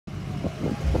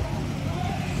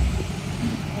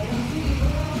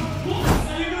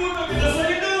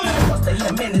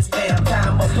in his spam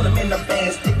time. I'll put him in the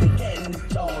van, stick the cat in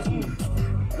his jaws.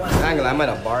 I'm at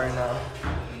a bar now.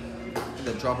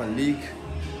 The drop and leak.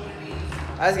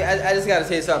 I just gotta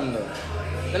say something though.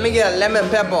 Let me get a lemon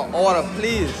pepper order,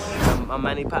 please. I'm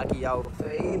Manny Pacquiao,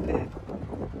 baby.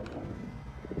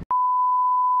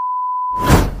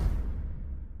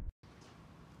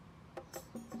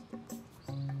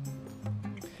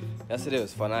 Yesterday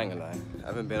was fun, I ain't gonna lie. I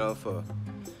haven't been out for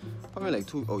probably like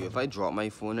 2. Oh, if I drop my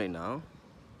phone right now,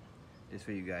 it's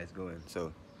for you guys going.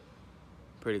 So,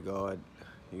 pretty good.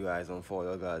 You guys don't fall.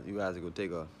 You guys go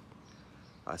take a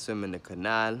swim in the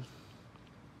canal.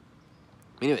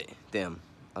 Anyway, damn.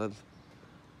 I love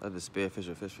the spearfish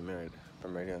or fish from right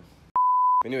here.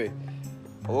 Anyway,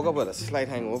 I woke up with a slight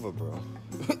hangover, bro.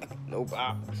 No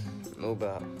bop. No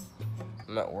bop.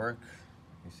 I'm at work.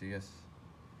 You see us?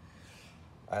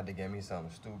 I had to get me some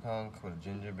stew conch with a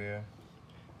ginger beer.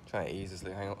 Trying to ease this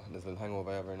little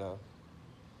hangover I have right now.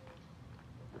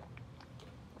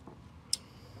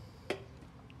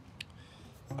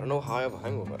 I don't know how I have a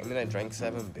hangover. I mean, I drank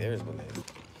 7 beers, but like,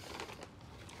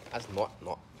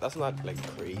 that's not like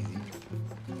crazy.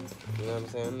 You know what I'm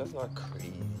saying? That's not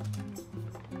crazy.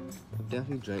 I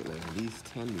definitely drank like at least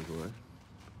 10 before.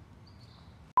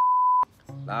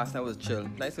 Last night was chill.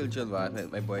 Nice little chill vibe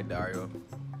with my boy Dario.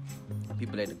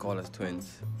 People like to call us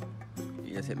twins.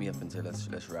 He just hit me up and said,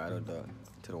 let's ride out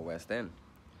to the West End.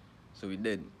 So we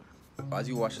did. As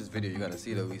you watch this video, you're gonna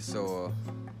see that we saw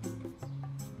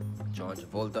John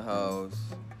Travolta House,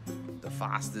 the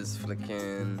fastest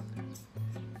flicking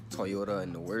Toyota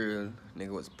in the world.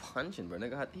 Nigga was punching, bro.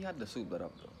 Nigga he had to soup that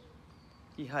up, bro.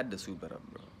 He had to soup that up,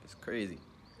 bro. It's crazy.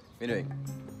 Anyway,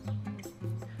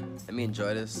 let me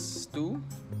enjoy this stew,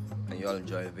 and y'all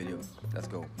enjoy the video. Let's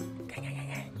go. Gang, gang, gang,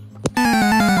 gang.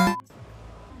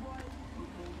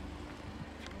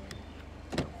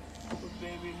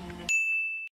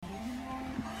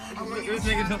 This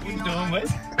nigga know what he's doing, what?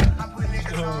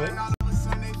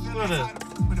 What is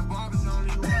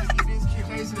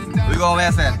We go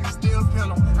West End.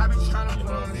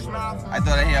 I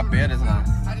thought I hear beer this now.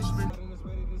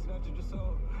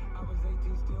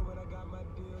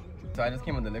 So I just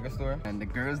came to the liquor store and the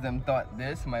girls them thought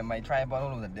this, my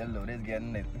tripod was a dildo. This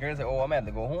getting it. The girls said, oh, I'm gonna have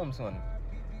to go home soon.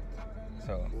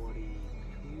 So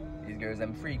these girls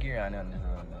them freaky around on this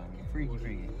road.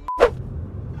 Freaky.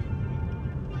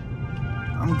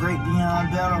 I'm great beyond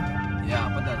battle.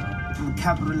 Yeah, put that on. I'm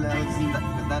capitalizing.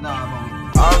 Put that on.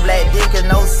 All black dick and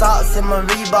no socks in my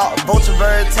Reebok. Vulture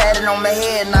bird tatted on my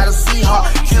head, not a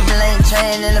Seahawk. Cuban lane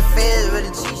chain in the feds with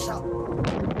a cheese shop.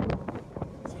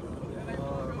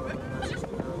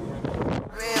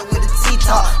 Red with a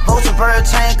T-top. Vulture bird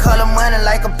chain, color money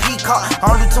like a peacock. I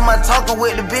don't do too much talking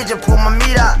with the bitch and pull my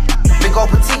meat out. Big old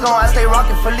Petico, I stay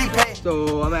rockin' Felipe.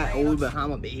 So I'm at Old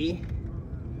Bahamas Bay.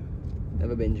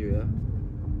 Never been through here.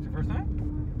 It's your first time?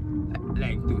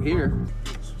 Like through here.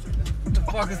 What the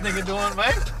fuck is nigga doing,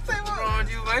 mate? What's wrong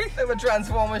with you, mate? They have a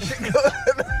transformer shit going.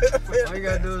 All you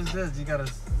gotta do is this. You gotta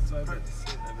swipe it.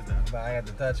 But I got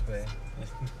the touch pay.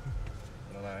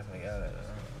 I don't know anything out of it.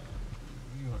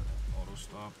 You want auto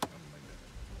stop? I don't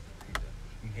like that.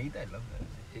 You hate that? Love that.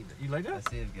 Hate that. You like that? I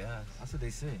save gas. That's what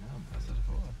they say. I said it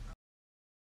before.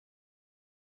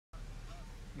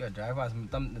 You gotta drive past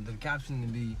the caption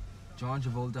will be John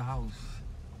Travolta House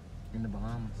in the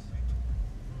Bahamas.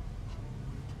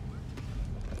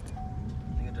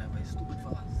 You gotta drive by stupid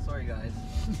fast. Sorry guys.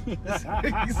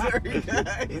 Sorry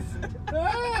guys.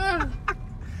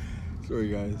 Sorry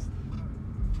guys.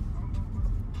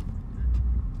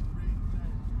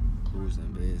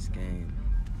 Cruising bass game.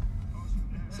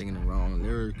 Singing the wrong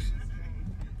lyrics.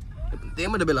 They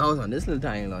must have built a house on this little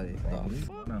tiny lot.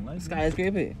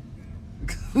 Skyscraper.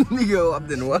 Nigga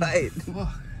up in white. Fuck.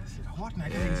 Shit hot now. I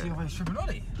can't see if I'm stripping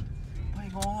early. Why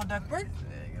you going on that break?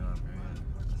 Yeah, get on, bro.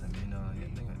 I mean, no, you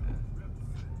think like that.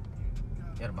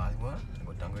 You got a basketball?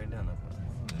 Go downgrade down.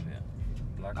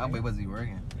 That way was he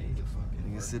working?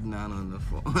 Nigga sitting down on the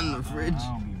fridge. I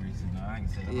don't be racing. No, I can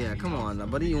say that. Yeah, come on now.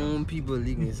 But your own people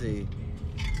leaking say,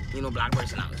 you know, black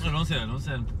person out. No, don't say that. Don't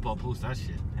say that. Post that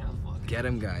shit. Hell fuck. Get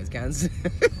him, guys. Can't say.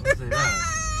 Don't say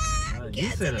that. You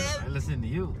said it. I listen to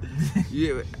you.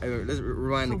 Yeah, let's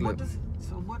rewind the clip.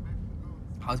 So what?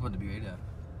 How's about to be right there?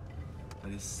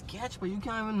 But it's sketch, but you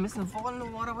can't even miss and fall in the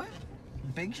water, what?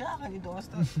 Big shot on your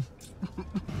doorstep.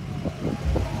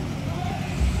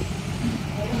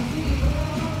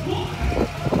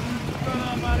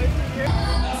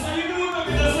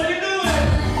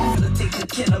 Take the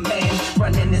killer man,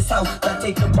 run in his house. I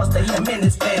take the bus to him in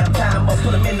his spam time. I'll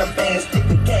put him in the van, stick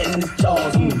the cat in his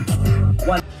jaws.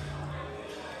 One.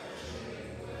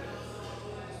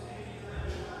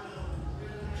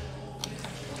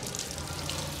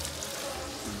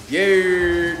 Yeah,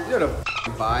 you know the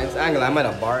vibes. I ain't gonna lie, I'm at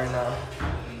a bar right now.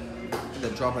 The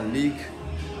drop a leak.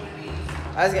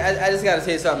 I just gotta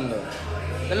say something though.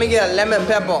 Let me get a lemon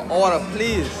pepper order,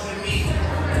 please.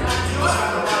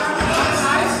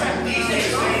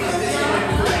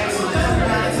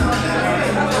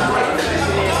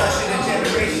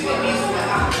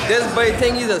 This boy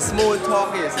think he's a smooth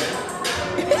talker.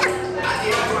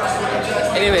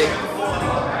 Anyway.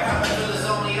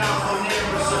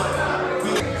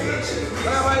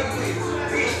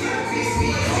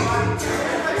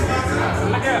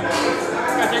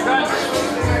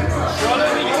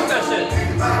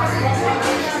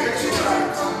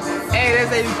 Hey, they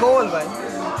say you cold, man.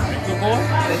 You cold?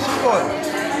 They shoot cold.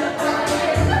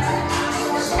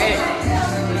 Hey.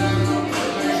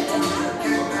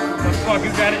 What the fuck,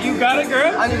 you got it,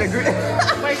 girl? I need a green.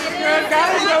 Wait, this girl got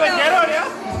it? You know what that on there?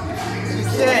 You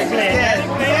scared, you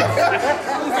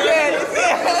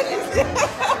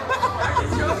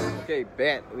scared. Okay,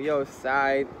 bet. We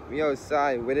outside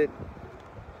with it.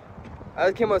 I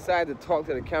just came outside to talk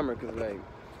to the camera because, like,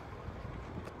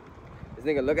 this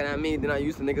nigga looking at me, then I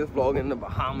used to niggas vlogging in the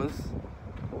Bahamas.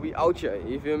 But we out here,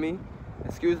 you feel me?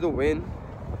 Excuse the wind.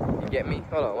 You get me?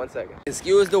 Hold on 1 second.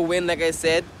 Excuse the wind, like I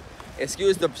said.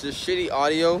 Excuse the shitty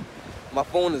audio. My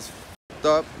phone is f***ed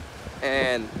up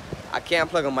and I can't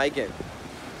plug a mic in.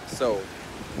 So,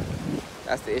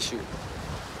 that's the issue.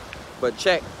 But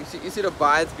check, you see the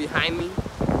vibes behind me?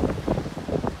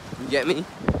 You get me?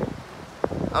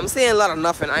 I'm saying a lot of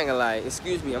nothing, I ain't gonna lie.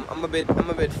 Excuse me, I'm a bit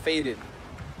faded.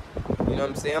 You know what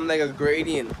I'm saying? I'm like a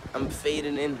gradient. I'm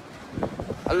fading in.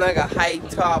 I'm like a high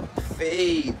top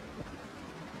fade.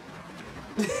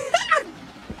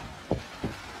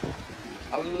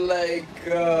 I'm like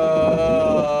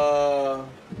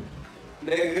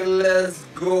nigga, let's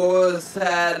go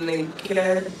outside and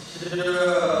catch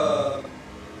up.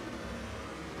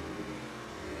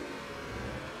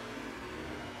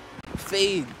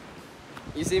 Fade.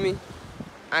 You see me?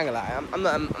 I ain't gonna lie, I'm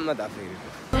not that faded.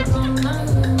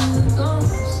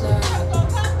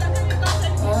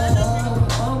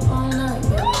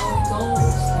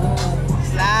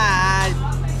 Slide.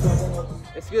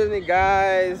 Excuse me,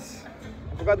 guys.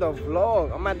 I forgot the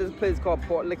vlog. I'm at this place called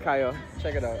Port Likaya.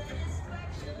 Check it out.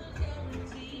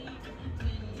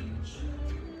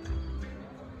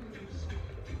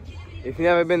 If you've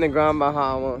never been to Grand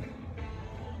Bahama,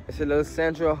 it's a little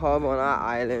central hub on our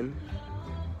island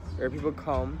where people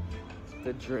come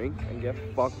to drink and get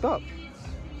fucked up.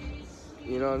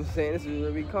 You know what I'm saying? This is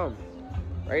where we come.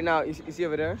 Right now, you see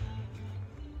over there?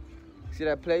 See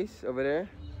that place over there?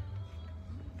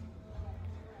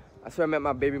 That's where I met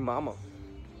my baby mama.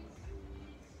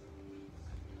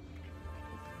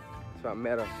 That's where I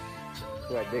met her. That's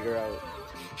where I dig her out.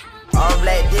 All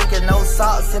black dick and no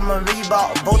socks in my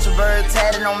Reebok. Vulture bird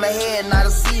tatted on my head, not a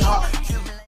Seahawk.